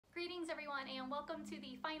Greetings everyone and welcome to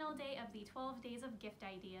the final day of the 12 days of gift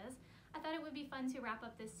ideas. I thought it would be fun to wrap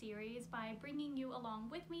up this series by bringing you along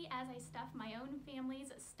with me as I stuff my own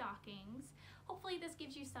family's stockings. Hopefully this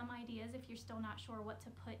gives you some ideas if you're still not sure what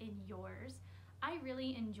to put in yours. I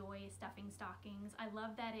really enjoy stuffing stockings. I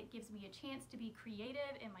love that it gives me a chance to be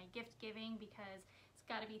creative in my gift giving because it's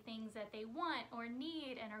got to be things that they want or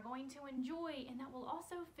need and are going to enjoy, and that will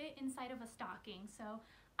also fit inside of a stocking. So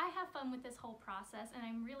I have fun with this whole process and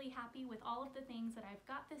I'm really happy with all of the things that I've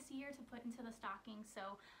got this year to put into the stocking.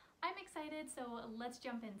 So I'm excited, so let's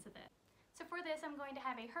jump into this. So for this, I'm going to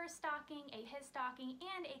have a her stocking, a his stocking,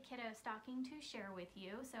 and a kiddo stocking to share with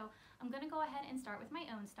you. So I'm going to go ahead and start with my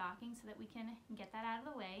own stocking so that we can get that out of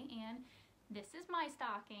the way. And this is my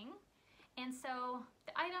stocking. And so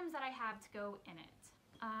the items that I have to go in it.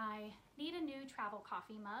 I need a new travel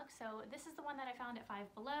coffee mug. So this is the one that I found at Five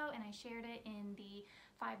Below, and I shared it in the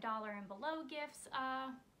 $5 and below gifts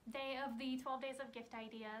day of the 12 days of gift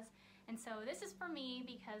ideas. And so this is for me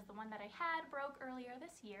because the one that I had broke earlier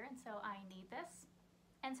this year, and so I need this.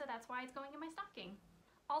 And so that's why it's going in my stocking.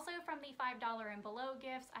 Also from the $5 and below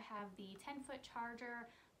gifts, I have the 10-foot charger.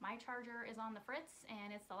 My charger is on the fritz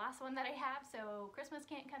and it's the last one that I have, so Christmas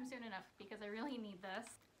can't come soon enough because I really need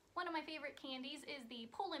this. One of my favorite candies is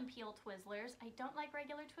the pull and peel Twizzlers. I don't like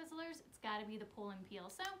regular Twizzlers, it's gotta be the pull and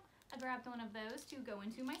peel. So I grabbed one of those to go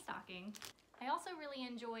into my stocking. I also really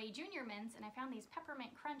enjoy Junior Mints, and I found these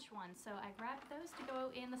peppermint crunch ones, so I grabbed those to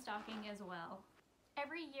go in the stocking as well.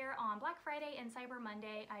 Every year on Black Friday and Cyber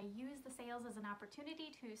Monday, I use the sales as an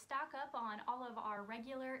opportunity to stock up on all of our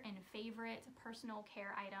regular and favorite personal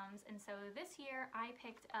care items. And so this year I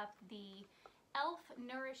picked up the e.l.f.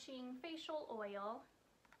 Nourishing Facial Oil,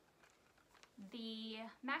 the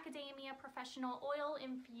Macadamia Professional Oil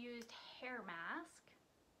Infused Hair Mask,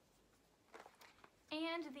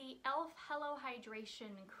 and the e.l.f. Hello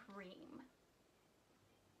Hydration Cream.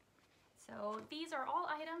 So these are all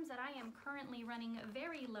items that I am currently running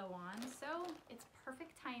very low on, so it's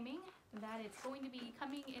perfect timing that it's going to be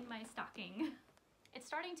coming in my stocking. It's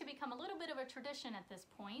starting to become a little bit of a tradition at this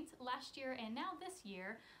point. Last year and now this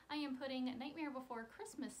year, I am putting Nightmare Before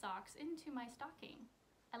Christmas socks into my stocking.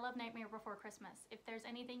 I love Nightmare Before Christmas. If there's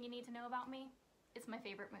anything you need to know about me, it's my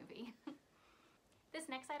favorite movie. This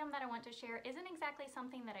next item that I want to share isn't exactly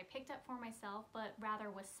something that I picked up for myself, but rather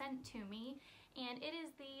was sent to me, and it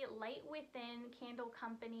is the Light Within Candle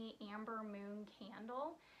Company Amber Moon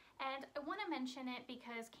Candle. And I want to mention it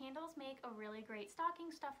because candles make a really great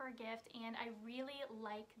stocking stuffer gift, and I really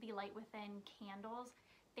like the Light Within candles.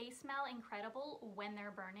 They smell incredible when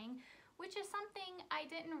they're burning, which is something I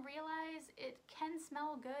didn't realize. It can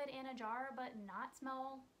smell good in a jar but not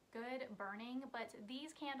smell good burning, but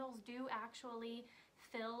these candles do actually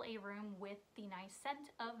fill a room with the nice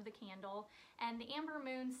scent of the candle. And the Amber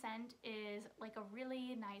Moon scent is like a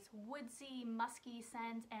really nice woodsy, musky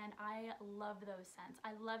scent, and I love those scents.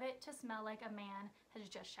 I love it to smell like a man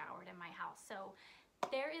has just showered in my house. So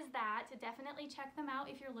there is that. Definitely check them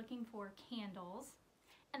out if you're looking for candles.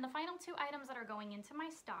 And the final two items that are going into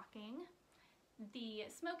my stocking, the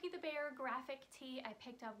Smokey the Bear graphic tee. I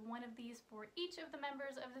picked up one of these for each of the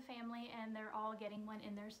members of the family, and they're all getting one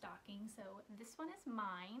in their stocking, so this one is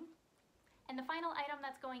mine. And the final item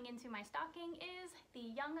that's going into my stocking is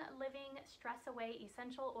the Young Living Stress Away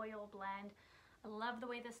Essential Oil Blend. I love the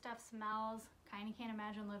way this stuff smells. Kind of can't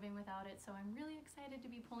imagine living without it, so I'm really excited to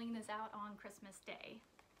be pulling this out on Christmas Day.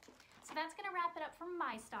 So that's going to wrap it up for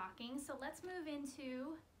my stocking, so let's move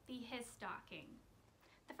into the his stocking.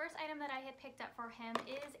 The first item that I had picked up for him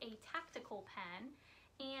is a tactical pen,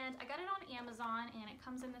 and I got it on Amazon, and it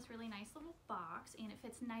comes in this really nice little box, and it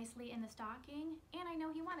fits nicely in the stocking, and I know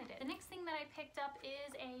he wanted it. The next thing that I picked up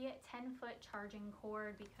is a 10-foot charging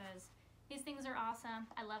cord because these things are awesome.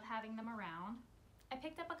 I love having them around. I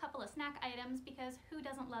picked up a couple of snack items because who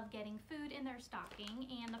doesn't love getting food in their stocking,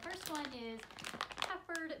 and the first one is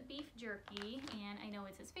peppered beef jerky, and I know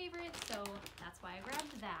it's his favorite, so that's why I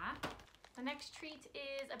grabbed that. The next treat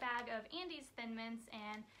is a bag of Andy's Thin Mints,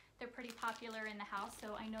 and they're pretty popular in the house,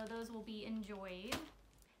 so I know those will be enjoyed.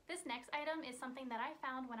 This next item is something that I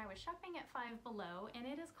found when I was shopping at Five Below, and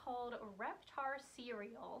it is called Reptar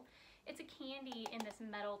Cereal. It's a candy in this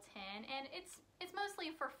metal tin, and it's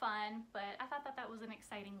mostly for fun, but I thought that that was an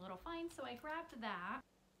exciting little find, so I grabbed that.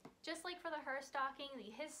 Just like for the her stocking,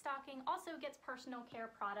 the his stocking also gets personal care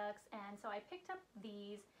products, and so I picked up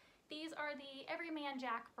these. These are the Everyman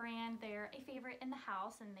Jack brand. They're a favorite in the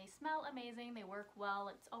house and they smell amazing. They work well.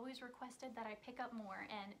 It's always requested that I pick up more,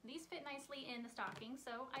 and these fit nicely in the stocking,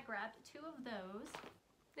 so I grabbed two of those.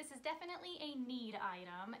 This is definitely a need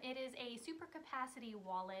item. It is a super capacity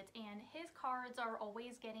wallet, and his cards are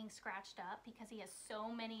always getting scratched up because he has so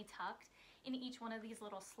many tucked in each one of these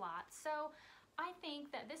little slots. So I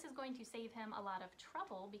think that this is going to save him a lot of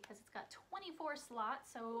trouble because it's got 24 slots,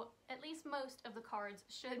 so at least most of the cards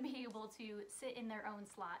should be able to sit in their own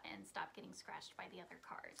slot and stop getting scratched by the other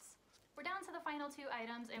cards. We're down to the final two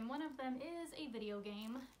items, and one of them is a video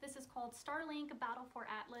game. This is called Starlink Battle for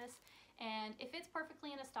Atlas, and it fits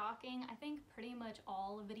perfectly in a stocking. I think pretty much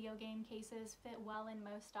all video game cases fit well in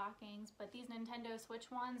most stockings, but these Nintendo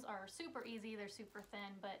Switch ones are super easy, they're super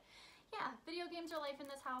thin, but yeah, video games are life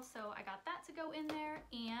in this house, so I got that to go in there,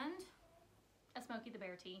 and a Smokey the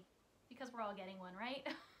Bear tee, because we're all getting one, right?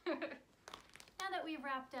 Now that we've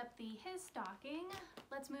wrapped up his stocking,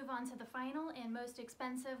 let's move on to the final and most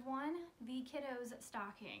expensive one, the kiddo's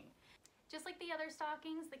stocking. Just like the other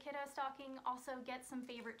stockings, the kiddo stocking also gets some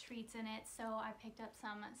favorite treats in it, so I picked up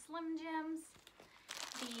some Slim Jims,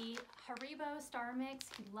 the Haribo Star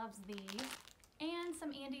Mix, he loves these, and some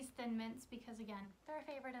Andes Thin Mints because, again, they're a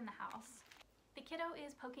favorite in the house. The kiddo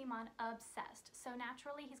is Pokemon obsessed, so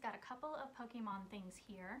naturally he's got a couple of Pokemon things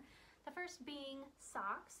here. The first being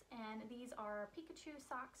socks, and these are Pikachu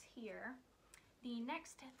socks here. The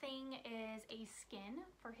next thing is a skin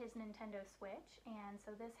for his Nintendo Switch, and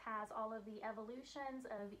so this has all of the evolutions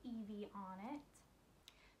of Eevee on it.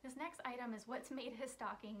 This next item is what's made his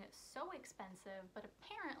stocking so expensive, but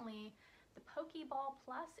apparently the Pokeball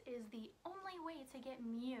Plus is the only way to get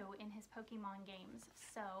Mew in his Pokemon games,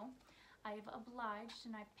 so I've obliged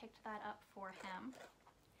and I've picked that up for him.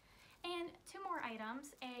 And two more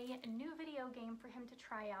items, a new video game for him to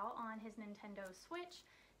try out on his Nintendo Switch.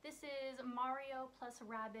 This is Mario plus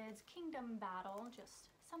Rabbids Kingdom Battle, just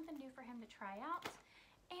something new for him to try out.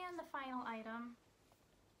 And the final item,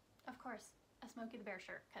 of course, a Smokey the Bear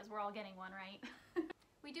shirt, because we're all getting one, right?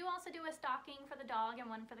 We do also do a stocking for the dog and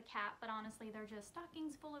one for the cat, but honestly they're just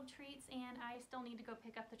stockings full of treats and I still need to go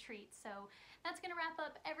pick up the treats. So that's going to wrap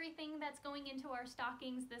up everything that's going into our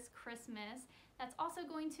stockings this Christmas. That's also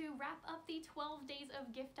going to wrap up the 12 days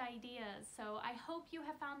of gift ideas. So I hope you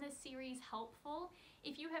have found this series helpful.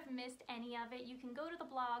 If you have missed any of it, you can go to the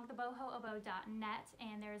blog, thebohoobo.net,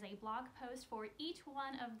 and there's a blog post for each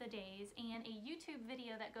one of the days and a YouTube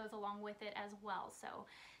video that goes along with it as well. So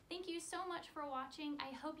thank you so much for watching.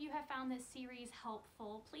 I hope you have found this series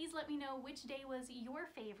helpful. Please let me know which day was your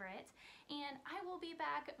favorite, and I will be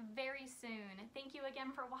back very soon. Thank you again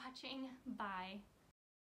for watching. Bye.